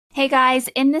Hey guys,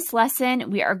 in this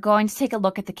lesson, we are going to take a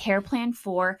look at the care plan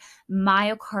for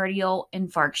myocardial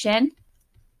infarction,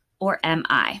 or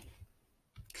MI.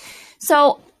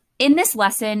 So in this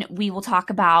lesson, we will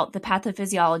talk about the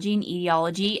pathophysiology and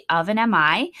etiology of an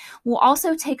MI. We'll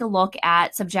also take a look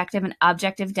at subjective and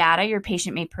objective data your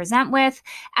patient may present with,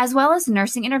 as well as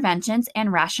nursing interventions and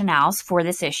rationales for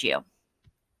this issue.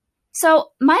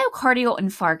 So myocardial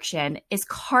infarction is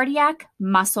cardiac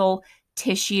muscle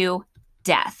tissue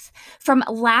death from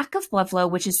lack of blood flow,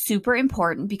 which is super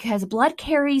important because blood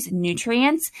carries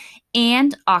nutrients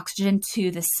and oxygen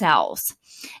to the cells.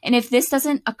 And if this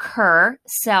doesn't occur,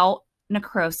 cell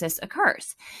necrosis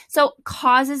occurs. So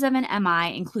causes of an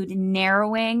MI include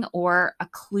narrowing or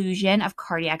occlusion of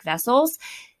cardiac vessels,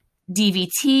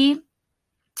 DVT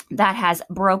that has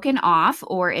broken off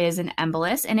or is an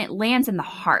embolus, and it lands in the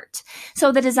heart.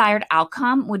 So the desired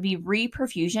outcome would be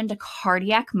reperfusion to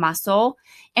cardiac muscle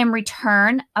and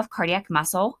return of cardiac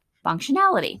muscle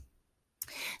functionality.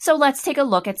 So let's take a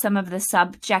look at some of the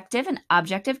subjective and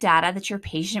objective data that your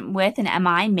patient with an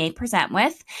MI may present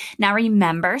with. Now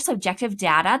remember, subjective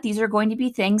data, these are going to be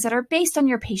things that are based on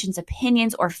your patient's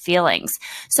opinions or feelings.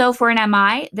 So for an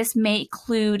MI, this may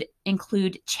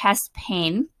include chest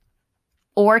pain,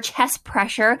 or chest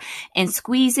pressure and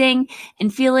squeezing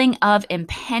and feeling of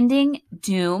impending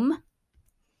doom,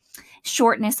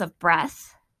 shortness of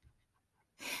breath.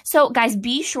 So guys,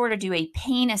 be sure to do a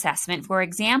pain assessment. For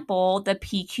example, the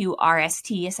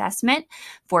PQRST assessment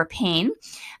for pain.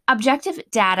 Objective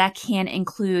data can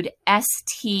include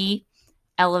ST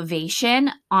elevation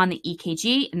on the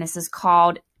EKG, and this is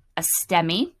called a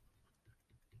STEMI.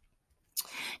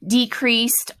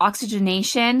 Decreased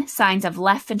oxygenation, signs of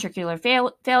left ventricular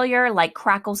failure like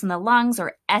crackles in the lungs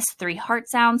or S3 heart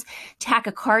sounds,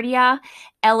 tachycardia,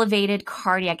 elevated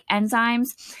cardiac enzymes.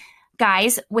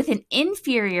 Guys, with an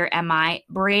inferior MI,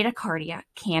 bradycardia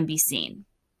can be seen.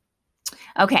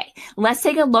 Okay, let's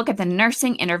take a look at the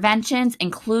nursing interventions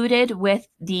included with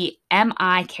the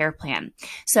MI care plan.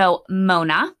 So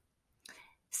MONA,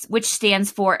 which stands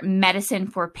for medicine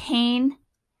for pain,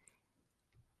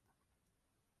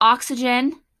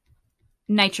 oxygen,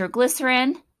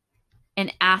 nitroglycerin,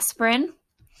 and aspirin,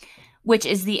 which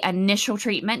is the initial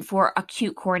treatment for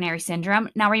acute coronary syndrome.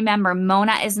 Now remember,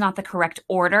 MONA is not the correct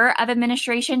order of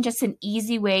administration, just an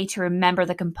easy way to remember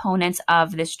the components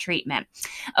of this treatment.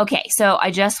 Okay, so I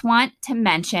just want to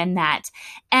mention that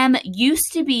M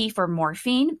used to be for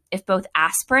morphine if both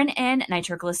aspirin and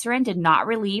nitroglycerin did not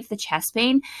relieve the chest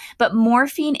pain, but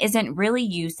morphine isn't really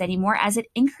used anymore as it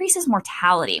increases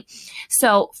mortality.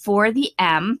 So for the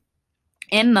M,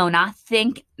 in MONA,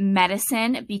 think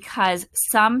medicine because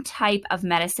some type of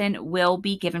medicine will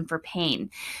be given for pain.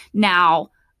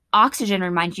 Now, oxygen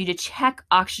reminds you to check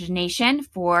oxygenation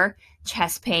for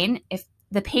chest pain. If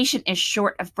the patient is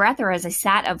short of breath or has a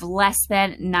SAT of less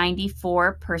than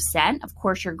 94%, of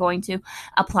course, you're going to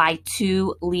apply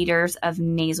 2 liters of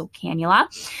nasal cannula.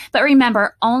 But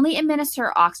remember, only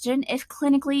administer oxygen if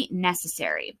clinically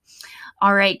necessary.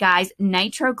 All right, guys,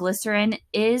 nitroglycerin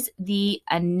is the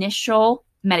initial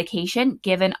medication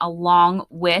given along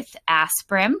with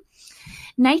aspirin.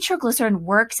 Nitroglycerin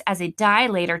works as a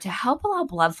dilator to help allow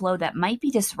blood flow that might be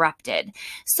disrupted.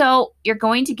 So you're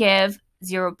going to give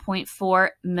 0.4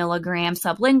 milligrams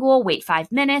sublingual, wait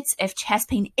 5 minutes. If chest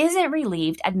pain isn't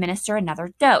relieved, administer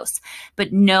another dose,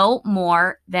 but no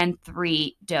more than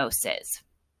 3 doses.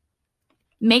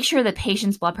 Make sure the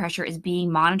patient's blood pressure is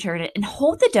being monitored and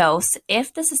hold the dose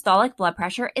if the systolic blood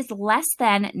pressure is less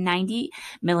than 90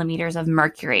 millimeters of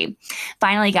mercury.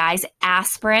 Finally, guys,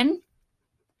 aspirin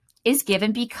is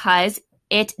given because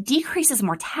it decreases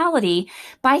mortality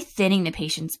by thinning the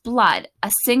patient's blood.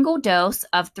 A single dose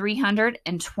of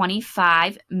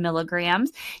 325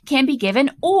 milligrams can be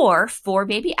given, or 4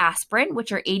 baby aspirin,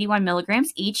 which are 81 milligrams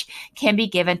each, can be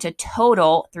given to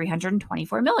total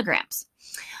 324 milligrams.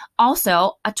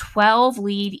 Also, a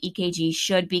 12-lead EKG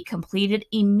should be completed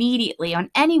immediately on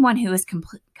anyone who is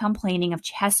complaining of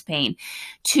chest pain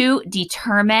to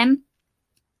determine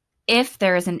if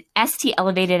there is an ST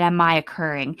elevated MI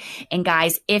occurring. And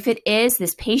guys, if it is,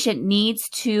 this patient needs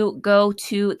to go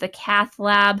to the cath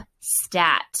lab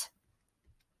stat.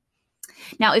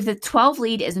 Now, if the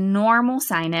 12-lead is normal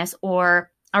sinus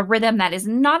or a rhythm that is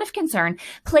not of concern,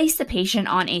 place the patient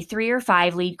on a 3 or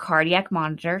 5 lead cardiac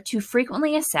monitor to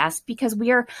frequently assess because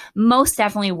we are most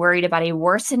definitely worried about a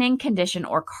worsening condition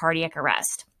or cardiac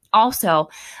arrest. Also,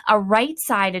 a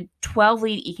right-sided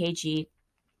 12-lead EKG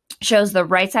shows the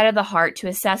right side of the heart to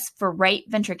assess for right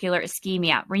ventricular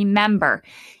ischemia. Remember,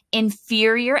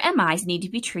 inferior MIs need to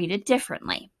be treated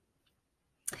differently.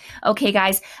 Okay,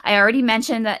 guys, I already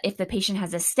mentioned that if the patient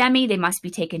has a STEMI, they must be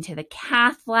taken to the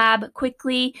cath lab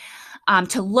quickly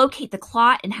to locate the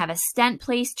clot and have a stent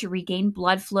placed to regain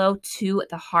blood flow to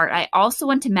the heart. I also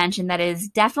want to mention that it is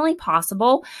definitely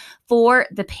possible for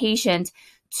the patient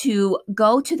to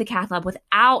go to the cath lab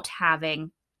without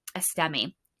having a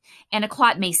STEMI. And a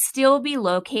clot may still be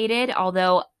located,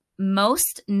 although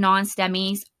most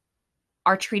non-STEMIs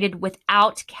are treated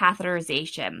without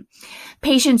catheterization.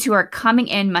 Patients who are coming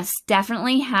in must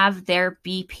definitely have their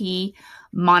BP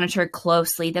monitored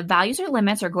closely. The values or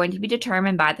limits are going to be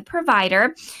determined by the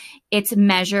provider. It's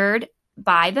measured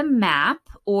by the MAP,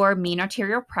 or mean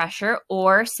arterial pressure,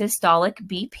 or systolic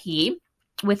BP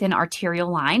within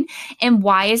arterial line. And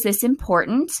why is this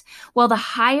important? Well, the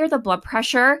higher the blood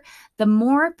pressure, the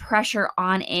more pressure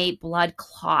on a blood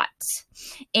clot.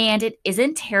 And it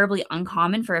isn't terribly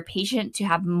uncommon for a patient to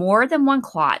have more than one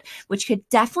clot, which could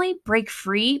definitely break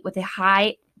free with a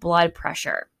high blood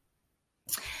pressure.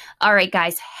 All right,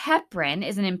 guys, heparin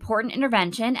is an important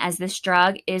intervention as this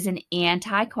drug is an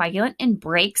anticoagulant and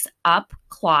breaks up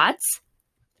clots,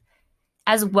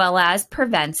 as well as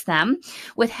prevents them.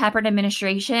 With heparin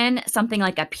administration, something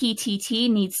like a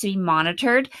PTT needs to be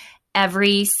monitored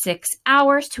every 6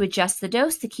 hours to adjust the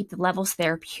dose to keep the levels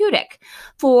therapeutic.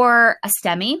 For a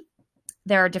STEMI,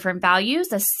 there are different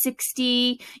values. A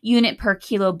 60 unit per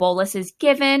kilo bolus is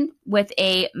given with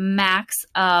a max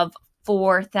of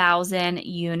 4,000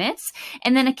 units,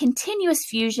 and then a continuous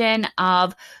fusion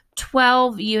of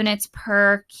 12 units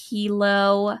per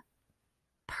kilo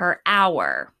per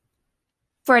hour.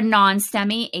 For a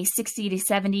non-STEMI, a 60 to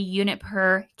 70 unit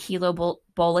per kilo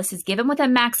bolus is given with a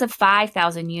max of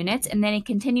 5,000 units, and then a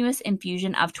continuous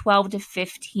infusion of 12 to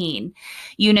 15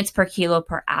 units per kilo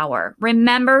per hour.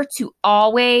 Remember to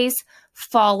always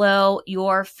follow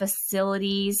your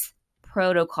facility's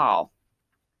protocol.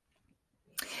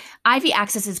 IV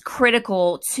access is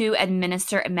critical to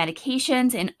administer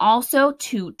medications and also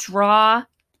to draw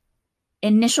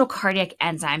initial cardiac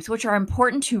enzymes, which are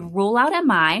important to rule out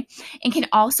MI and can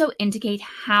also indicate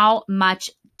how much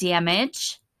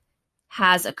damage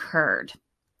has occurred.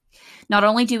 Not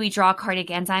only do we draw cardiac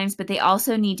enzymes, but they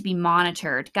also need to be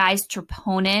monitored. Guys,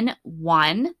 troponin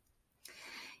 1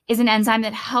 is an enzyme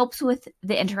that helps with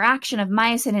the interaction of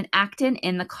myosin and actin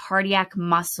in the cardiac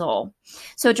muscle.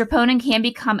 So troponin can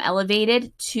become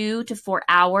elevated 2 to 4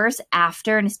 hours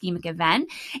after an ischemic event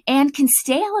and can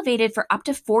stay elevated for up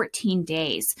to 14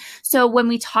 days. So when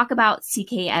we talk about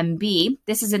CKMB,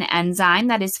 this is an enzyme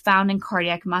that is found in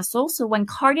cardiac muscle. So when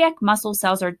cardiac muscle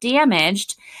cells are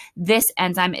damaged, this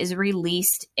enzyme is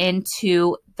released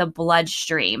into the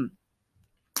bloodstream.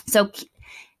 So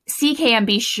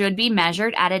CKMB should be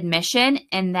measured at admission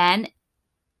and then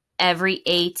every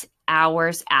 8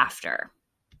 hours after.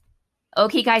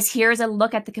 Okay, guys, here's a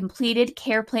look at the completed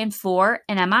care plan for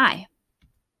an MI.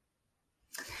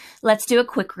 Let's do a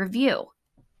quick review.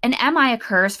 An MI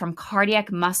occurs from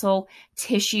cardiac muscle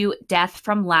tissue death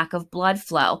from lack of blood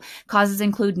flow. Causes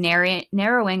include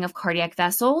narrowing of cardiac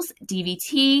vessels,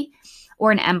 DVT,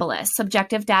 or an embolus.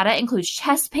 Subjective data includes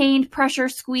chest pain, pressure,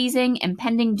 squeezing,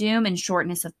 impending doom, and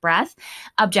shortness of breath.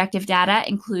 Objective data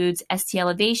includes ST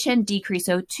elevation, decreased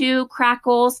O2,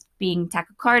 crackles, being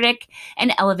tachycardic,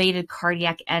 and elevated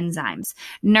cardiac enzymes.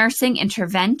 Nursing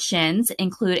interventions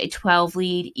include a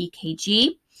 12-lead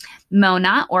EKG,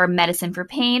 MONA, or medicine for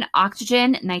pain,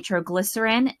 oxygen,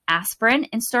 nitroglycerin, aspirin,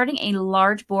 and starting a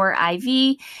large bore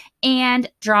IV, and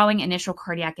drawing initial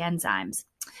cardiac enzymes.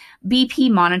 BP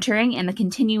monitoring and the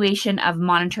continuation of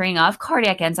monitoring of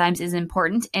cardiac enzymes is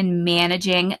important in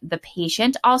managing the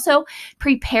patient. Also,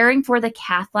 preparing for the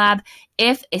cath lab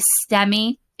if a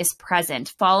STEMI is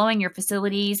present. Following your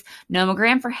facility's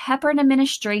nomogram for heparin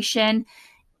administration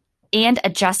and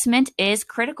adjustment is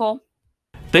critical.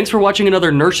 Thanks for watching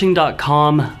another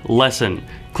nursing.com lesson.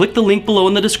 Click the link below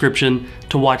in the description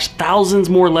to watch thousands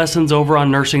more lessons over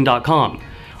on nursing.com.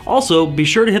 Also, be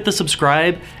sure to hit the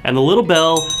subscribe and the little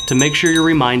bell to make sure you're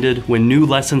reminded when new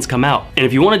lessons come out. And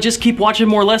if you want to just keep watching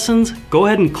more lessons, go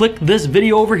ahead and click this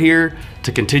video over here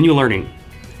to continue learning.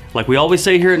 Like we always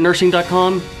say here at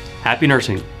nursing.com, happy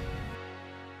nursing.